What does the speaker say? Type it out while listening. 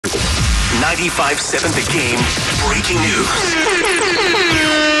95.7 The Game breaking news.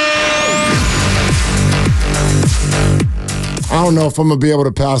 I don't know if I'm going to be able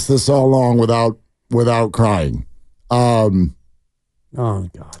to pass this all along without crying. Oh,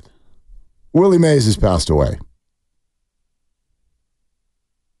 God. Willie Mays has passed away.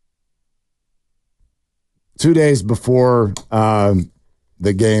 Two days before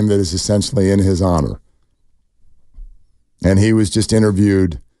the game that is essentially in his honor. And he was just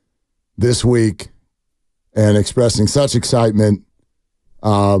interviewed this week and expressing such excitement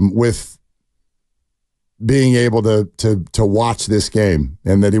with being able to watch this game,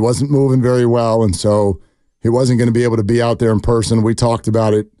 and that he wasn't moving very well, and so he wasn't going to be able to be out there in person. We talked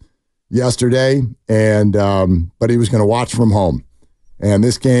about it yesterday, and but he was going to watch from home. And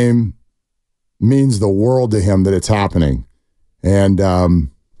this game means the world to him that it's happening. And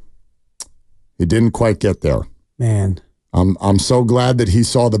he didn't quite get there. Man. I'm so glad that he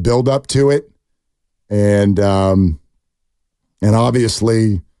saw the build up to it. And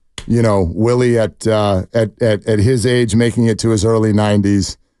obviously, you know, Willie at his age, making it to his early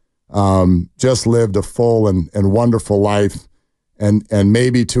 90s, just lived a full and wonderful life. And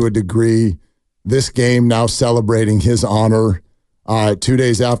maybe to a degree, this game now celebrating his honor 2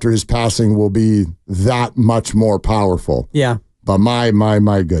 days after his passing will be that much more powerful. Yeah. But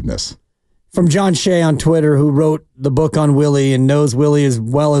my goodness. From John Shea on Twitter, who wrote the book on Willie and knows Willie as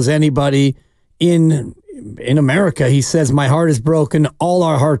well as anybody in America, he says, "My heart is broken. All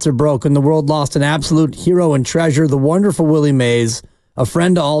our hearts are broken. The world lost an absolute hero and treasure. The wonderful Willie Mays, a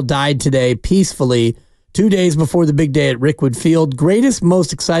friend to all, died today peacefully, 2 days before the big day at Rickwood Field. Greatest,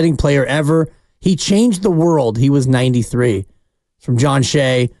 most exciting player ever. He changed the world. He was 93. From John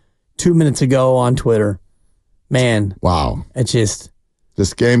Shea 2 minutes ago on Twitter. Man. Wow. It's just...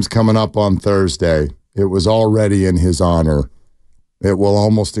 This game's coming up on Thursday. It was already in his honor. It will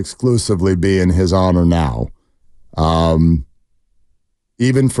almost exclusively be in his honor now.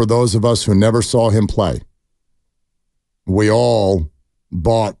 Even for those of us who never saw him play, we all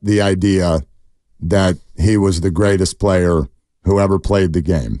bought the idea that he was the greatest player who ever played the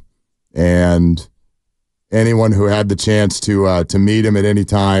game. And anyone who had the chance to meet him at any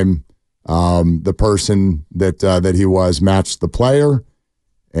time, the person that he was matched the player.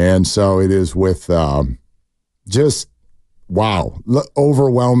 And so it is with just, wow,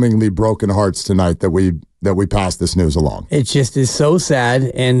 overwhelmingly broken hearts tonight that we pass this news along. It just is so sad,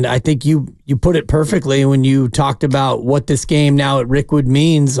 and I think you put it perfectly when you talked about what this game now at Rickwood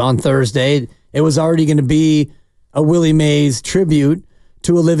means on Thursday. It was already going to be a Willie Mays tribute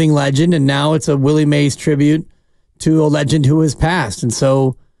to a living legend, and now it's a Willie Mays tribute to a legend who has passed. And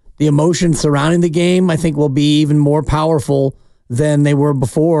so the emotions surrounding the game, I think, will be even more powerful than they were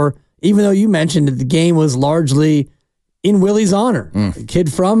before, even though you mentioned that the game was largely in Willie's honor. A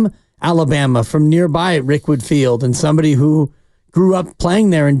kid from Alabama, from nearby at Rickwood Field, and somebody who grew up playing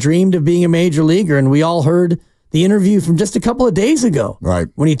there and dreamed of being a major leaguer. And we all heard the interview from just a couple of days ago, right,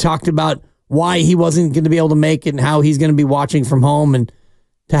 when he talked about why he wasn't going to be able to make it and how he's going to be watching from home. And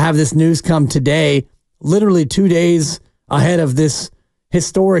to have this news come today, literally 2 days ahead of this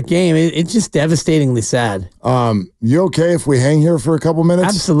historic game, it's just devastatingly sad. You okay if we hang here for a couple minutes?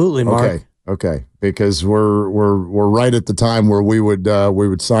 Absolutely, Mark. Okay, because we're right at the time where we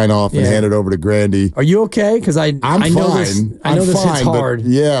would sign off and hand it over to Grandy. Are you okay? Because I know this. I know this hits hard.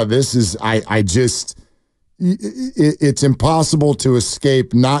 Yeah, this is. I just. It's impossible to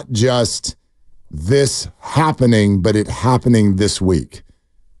escape not just this happening, but it happening this week.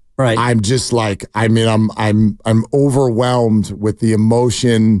 Right. I'm just like, I mean, I'm overwhelmed with the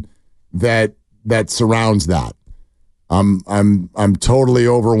emotion that surrounds that. I'm totally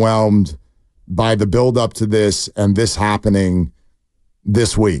overwhelmed by the build up to this, and this happening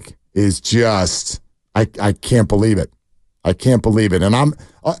this week is just, I can't believe it. I can't believe it. And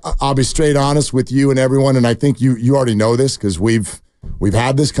I'll be straight honest with you and everyone. And I think you already know this because we've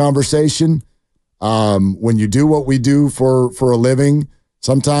had this conversation. When you do what we do for a living,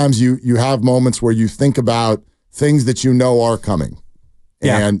 sometimes you have moments where you think about things that you know are coming.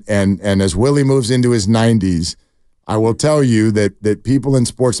 Yeah. And as Willie moves into his 90s, I will tell you that people in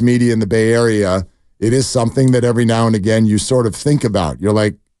sports media in the Bay Area, it is something that every now and again you sort of think about. You're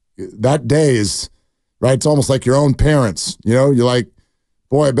like, that day is, right? It's almost like your own parents. You know, you're like,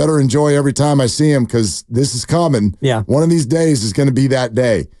 boy, I better enjoy every time I see him because this is coming. Yeah. One of these days is going to be that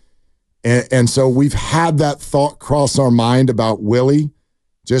day. And so we've had that thought cross our mind about Willie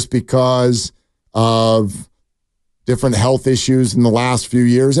just because of different health issues in the last few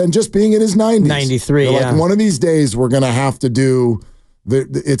years and just being in his 90s. 93, You're yeah. like, one of these days we're going to have to do,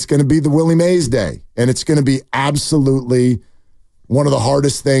 it's going to be the Willie Mays day. And it's going to be absolutely one of the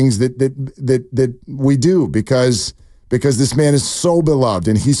hardest things that we do because this man is so beloved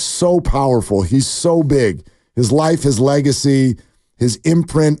and he's so powerful. He's so big. His life, his legacy, his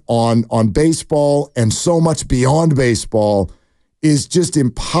imprint on baseball and so much beyond baseball is just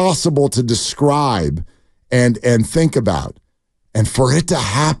impossible to describe and think about. And for it to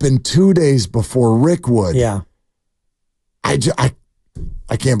happen 2 days before Rickwood, I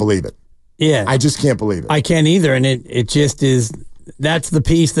can't believe it. Yeah. I just can't believe it. I can't either. And it just is, that's the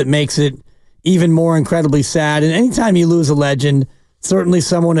piece that makes it even more incredibly sad. And anytime you lose a legend, certainly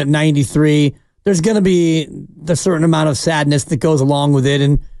someone at 93, there's going to be a certain amount of sadness that goes along with it.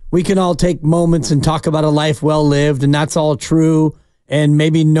 And we can all take moments and talk about a life well lived, and that's all true. And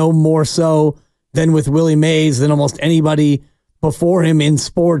maybe no more so than with Willie Mays than almost anybody before him in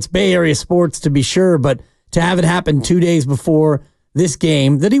sports, Bay Area sports to be sure. But to have it happen 2 days before this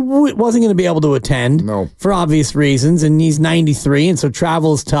game that he wasn't going to be able to attend for obvious reasons, and he's 93, and so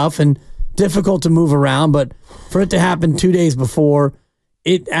travel is tough and difficult to move around. But for it to happen 2 days before,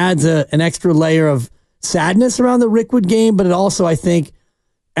 it adds an extra layer of sadness around the Rickwood game, but it also, I think,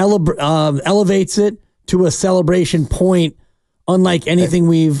 elevates it to a celebration point unlike anything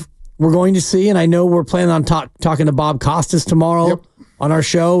we're going to see. And I know we're planning on talking to Bob Costas tomorrow on our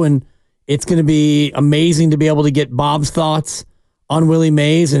show, and it's going to be amazing to be able to get Bob's thoughts on Willie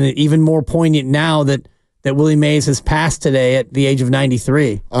Mays, and even more poignant now that Willie Mays has passed today at the age of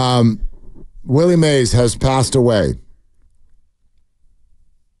 93. Willie Mays has passed away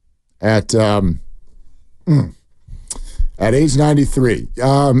at age 93.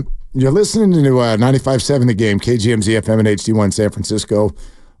 You're listening to 95.7 The Game, KGMZ FM and HD1 San Francisco,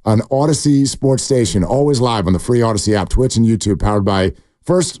 on Odyssey Sports Station, always live on the free Odyssey app, Twitch, and YouTube, powered by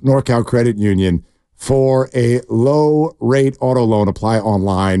First NorCal Credit Union. For a low-rate auto loan, apply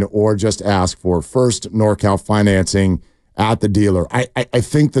online or just ask for First NorCal financing at the dealer. I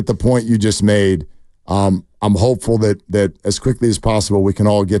think that the point you just made, I'm hopeful that as quickly as possible we can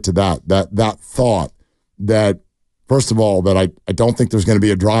all get to that thought that, first of all, that I don't think there's going to be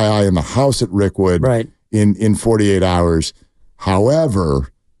a dry eye in the house at Rickwood in 48 hours. However,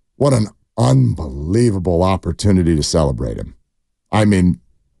 what an unbelievable opportunity to celebrate him. I mean,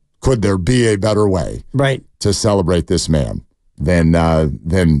 could there be a better way to celebrate this man than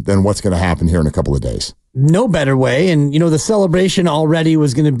what's going to happen here in a couple of days? No better way. And, the celebration already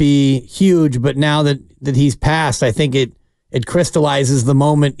was going to be huge, but now that he's passed, I think it crystallizes the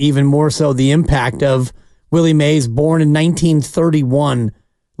moment even more so, the impact of Willie Mays, born in 1931,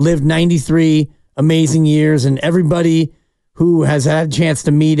 lived 93 amazing years, and everybody who has had a chance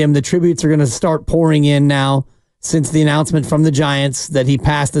to meet him, the tributes are going to start pouring in now since the announcement from the Giants that he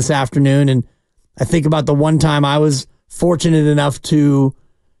passed this afternoon. And I think about the one time I was fortunate enough to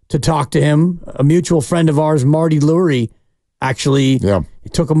talk to him. A mutual friend of ours, Marty Lurie, actually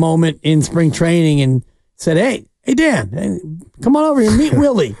took a moment in spring training and said, Hey, Dan, come on over here, meet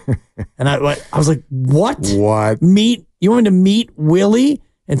Willie. And I was like, what? You want me to meet Willie?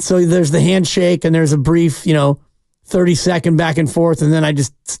 And so there's the handshake and there's a brief, 30-second back and forth. And then I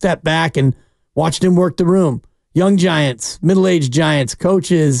just stepped back and watched him work the room. Young Giants, middle-aged Giants,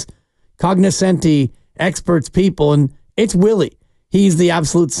 coaches, cognoscenti, experts, people, and it's Willie. He's the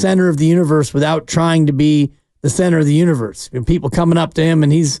absolute center of the universe without trying to be the center of the universe. And people coming up to him,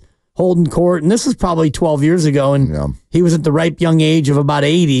 and he's holding court, and this was probably 12 years ago, and he was at the ripe young age of about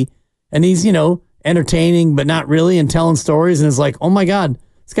 80, and he's, entertaining, but not really, and telling stories, and it's like, oh my God,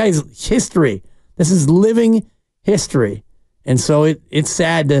 this guy's history. This is living history. And so it's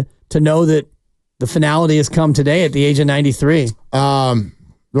sad to know that the finality has come today at the age of 93. You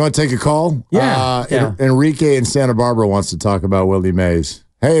want to take a call? Yeah. Enrique in Santa Barbara wants to talk about Willie Mays.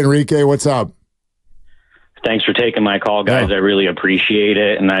 Hey, Enrique, what's up? Thanks for taking my call, guys. I really appreciate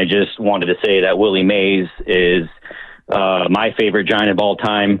it. And I just wanted to say that Willie Mays is my favorite Giant of all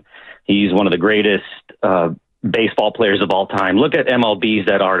time. He's one of the greatest baseball players of all time. Look at MLB's,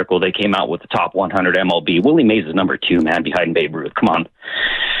 that article. They came out with the top 100 MLB. Willie Mays is number 2, man, behind Babe Ruth. Come on.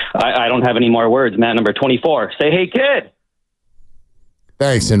 I don't have any more words, man. Number 24. Say, hey, kid.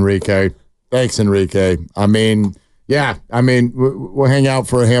 Thanks, Enrique. I mean, we'll hang out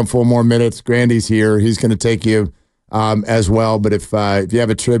for a handful more minutes. Grandy's here. He's going to take you as well. But if you have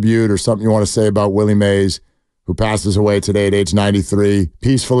a tribute or something you want to say about Willie Mays, who passes away today at age 93,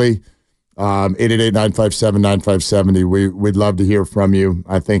 peacefully, 888-957-9570. We'd love to hear from you.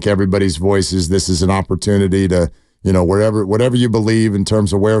 I think everybody's voices, this is an opportunity to, whatever you believe in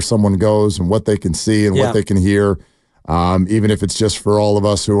terms of where someone goes and what they can see and what they can hear. Even if it's just for all of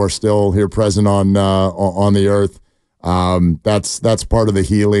us who are still here present on the earth, that's part of the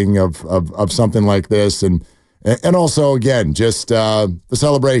healing of something like this. And And also, again, just the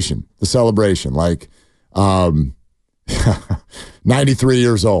celebration. Like 93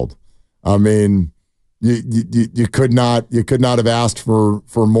 years old. I mean, you could not have asked for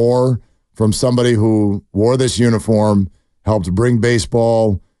more from somebody who wore this uniform, helped bring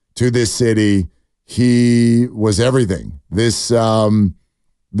baseball to this city. He was everything. There's no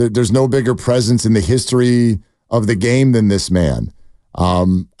bigger presence in the history of the game than this man.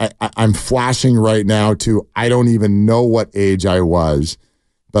 I'm flashing right now to, I don't even know what age I was,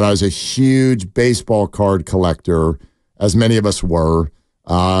 but I was a huge baseball card collector, as many of us were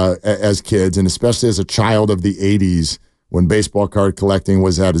as kids, and especially as a child of the 80s when baseball card collecting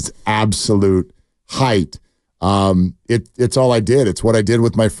was at its absolute height. It's all I did. It's what I did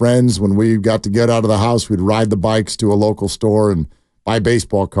with my friends. When we got to get out of the house, we'd ride the bikes to a local store and buy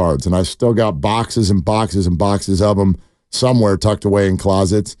baseball cards. And I still got boxes and boxes and boxes of them somewhere tucked away in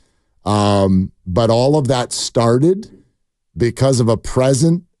closets. But all of that started because of a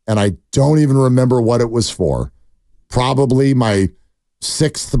present, and I don't even remember what it was for. Probably my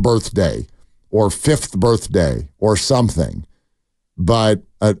 6th birthday or 5th birthday or something. But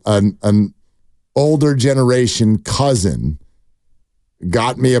an older generation cousin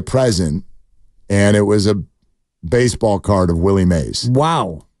got me a present, and it was a baseball card of Willie Mays.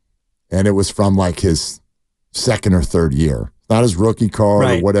 Wow. And it was from like his 2nd or 3rd year. Not his rookie card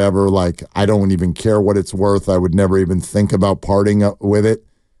or whatever. Like, I don't even care what it's worth. I would never even think about parting with it.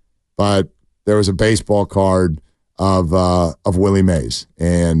 But there was a baseball card of Willie Mays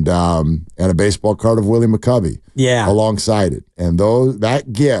and a baseball card of Willie McCovey alongside it. And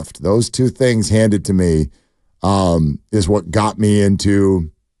that gift, those two things handed to me, is what got me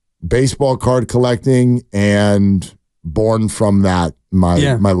into baseball card collecting, and born from that, my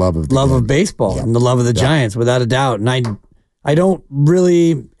love of the game. Of baseball and the love of the Giants, without a doubt. And I don't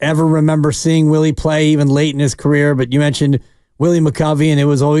really ever remember seeing Willie play even late in his career, but you mentioned Willie McCovey, and it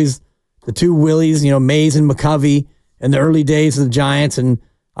was always the two Willies, Mays and McCovey in the early days of the Giants. And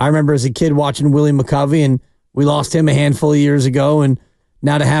I remember as a kid watching Willie McCovey, and we lost him a handful of years ago. And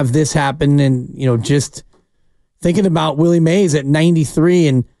now to have this happen, and, just thinking about Willie Mays at 93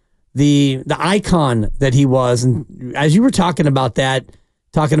 and the icon that he was. And as you were talking about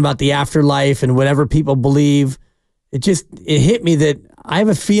the afterlife and whatever people believe, it hit me that I have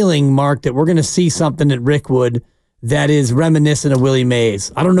a feeling, Mark, that we're going to see something at Rickwood that is reminiscent of Willie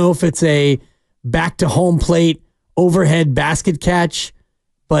Mays. I don't know if it's a back to home plate overhead basket catch,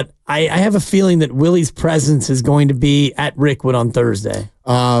 but I have a feeling that Willie's presence is going to be at Rickwood on Thursday.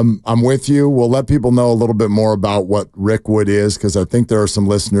 I'm with you. We'll let people know a little bit more about what Rickwood is, because I think there are some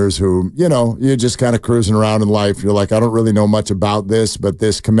listeners who, you're just kind of cruising around in life. You're like, I don't really know much about this, but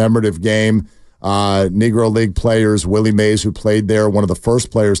this commemorative game, Negro League players, Willie Mays, who played there, one of the first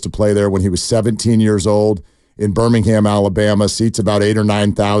players to play there when he was 17 years old in Birmingham, Alabama, seats about 8,000 or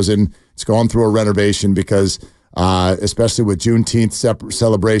 9,000. It's gone through a renovation because, especially with Juneteenth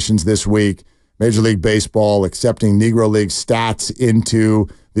celebrations this week, Major League Baseball accepting Negro League stats into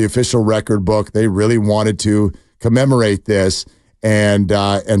the official record book. They really wanted to commemorate this and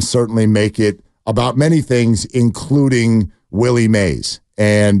certainly make it about many things, including Willie Mays.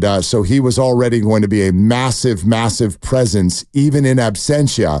 And so he was already going to be a massive, massive presence, even in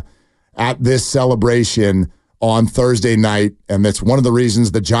absentia, at this celebration on Thursday night. And that's one of the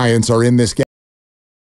reasons the Giants are in this game.